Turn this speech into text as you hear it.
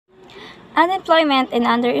Unemployment and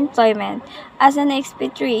underemployment. As an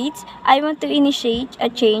expatriate, I want to initiate a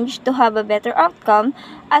change to have a better outcome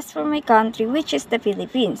as for my country, which is the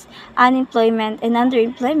Philippines. Unemployment and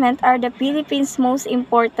underemployment are the Philippines' most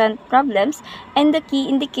important problems and the key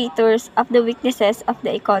indicators of the weaknesses of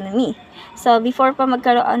the economy. So, before pa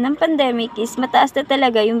magkaroon ng pandemic is mataas na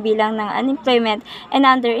talaga yung bilang ng unemployment and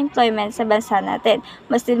underemployment sa bansa natin.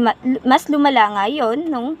 Mas lumala nga yun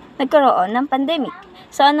nung nagkaroon ng pandemic.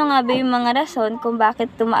 So, ano nga ba yung mga rason kung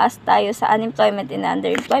bakit tumaas tayo sa unemployment and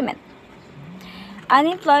underemployment?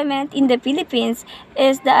 Unemployment in the Philippines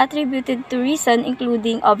is attributed to reason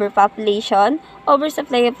including overpopulation,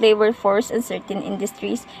 oversupply of labor force in certain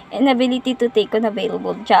industries, and inability to take on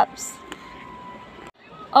available jobs.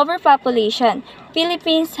 Overpopulation.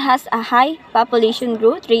 Philippines has a high population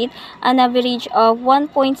growth rate, an average of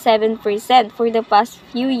 1.7% for the past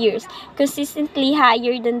few years, consistently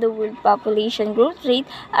higher than the world population growth rate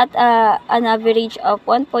at an average of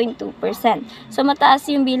 1.2%. So mataas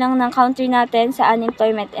yung bilang ng country natin sa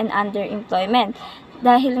unemployment and underemployment.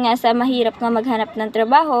 Dahil nga sa mahirap nga maghanap ng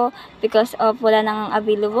trabaho because of wala nang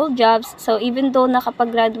available jobs. So, even though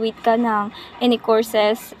nakapag-graduate ka ng any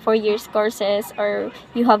courses, 4 years courses, or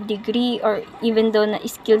you have degree, or even though na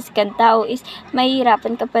skills kang tao is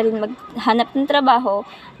mahihirapan ka pa rin maghanap ng trabaho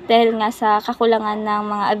dahil nga sa kakulangan ng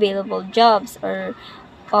mga available jobs or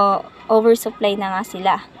oversupply na nga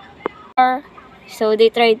sila. So, they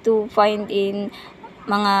try to find in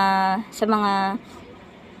sa mga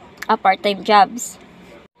part-time jobs.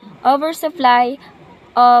 Oversupply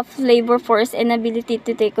of labor force and ability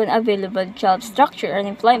to take on available job structure and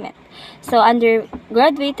employment. So,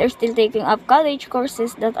 undergraduates are still taking up college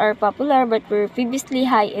courses that are popular but were previously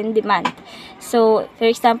high in demand. So, for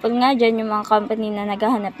example nga dyan yung mga company na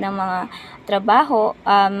naghahanap ng mga trabaho,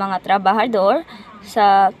 mga trabahador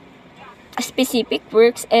sa specific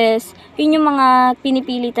works is yun yung mga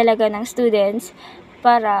pinipili talaga ng students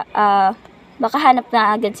para makahanap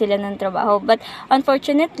na agad sila ng trabaho. But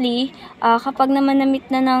unfortunately, kapag naman na-meet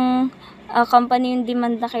na ng company yung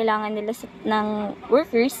demand na kailangan nila ng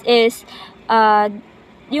workers is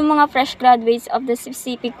yung mga fresh graduates of the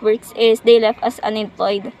specific works is they left as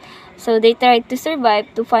unemployed. So they tried to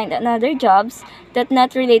survive to find another jobs that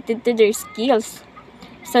not related to their skills.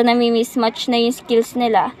 So nami-mismatch na yung skills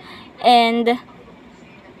nila and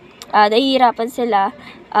nahihirapan sila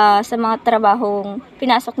sa mga trabahong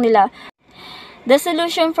pinasok nila. The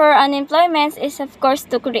solution for unemployment is of course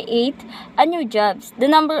to create a new jobs. The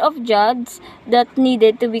number of jobs that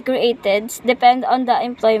needed to be created depend on the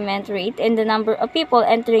employment rate and the number of people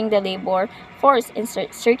entering the labor force in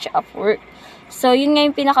search of work. So yun nga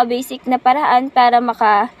yung pinaka-basic na paraan para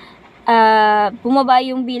bumaba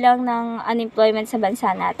yung bilang ng unemployment sa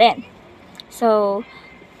bansa natin. So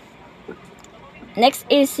next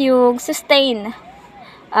is yung sustain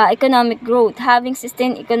economic growth. Having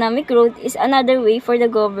sustained economic growth is another way for the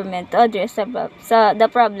government to address the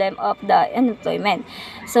problem of the unemployment.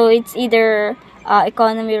 So, it's either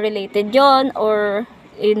economy related yon or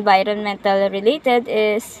environmental related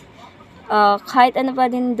is kahit ano pa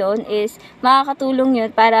din doon is makakatulong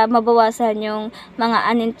yun para mabawasan yung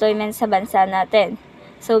mga unemployment sa bansa natin.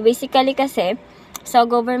 So, basically kasi, sa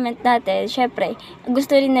government natin, syempre,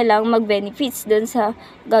 gusto rin nilang mag-benefits doon sa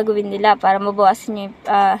gagawin nila para mabawasan yung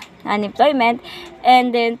unemployment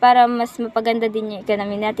and then para mas mapaganda din yung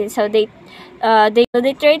economy natin. So they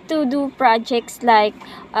try to do projects like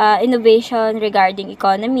innovation regarding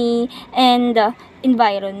economy and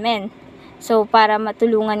environment. So para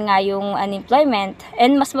matulungan nga yung unemployment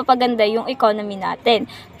and mas mapaganda yung economy natin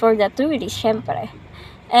for the tourists, syempre.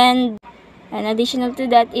 And additional to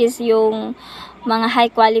that is yung mga high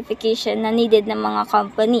qualification na needed ng mga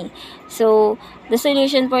company. So, the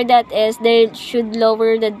solution for that is they should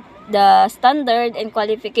lower the standard and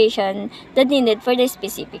qualification that needed for the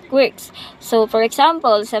specific works. So, for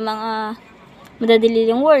example, sa mga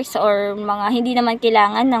madadaliling works or mga hindi naman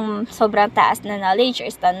kailangan ng sobrang taas na knowledge or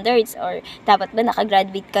standards or dapat ba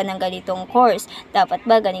nakagraduate ka ng ganitong course, dapat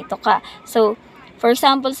ba ganito ka. So, for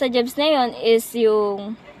example, sa jobs na yun is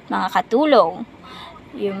yung mga katulong,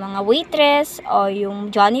 yung mga waitress o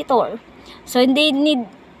yung janitor. So they don't need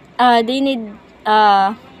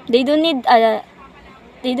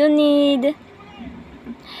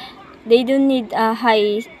a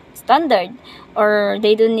high standard or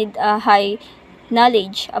they don't need a high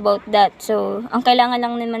knowledge about that. So ang kailangan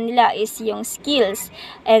lang naman nila is yung skills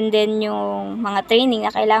and then yung mga training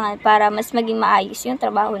na kailangan para mas maging maayos yung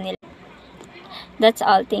trabaho nila. That's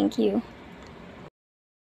all. Thank you.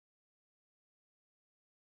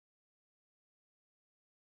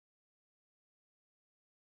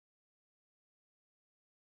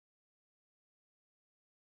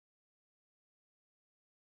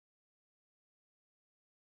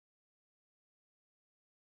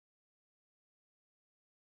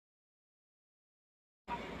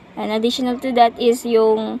 And additional to that is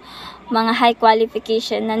yung mga high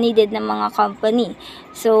qualification na needed ng mga company.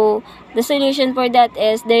 So, the solution for that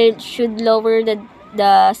is they should lower the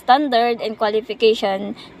standard and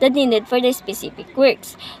qualification that needed for the specific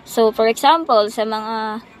works. So, for example, sa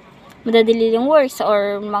mga madadiling works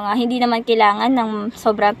or mga hindi naman kailangan ng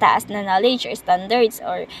sobrang taas na knowledge or standards,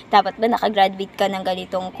 or dapat ba nakagraduate ka ng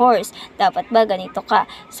ganitong course, dapat ba ganito ka.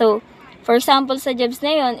 So, for example, sa jobs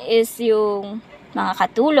na yon is yung mga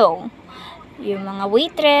katulong, yung mga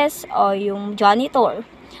waitress o yung janitor.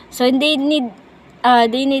 So they don't need a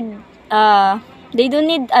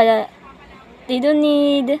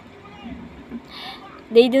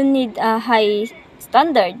high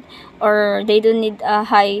standard, or they don't need a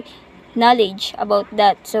high knowledge about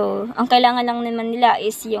that. So ang kailangan lang naman nila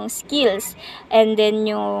is yung skills and then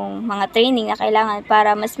yung mga training na kailangan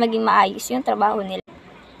para mas maging maayos yung trabaho nila.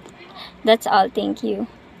 That's all. Thank you.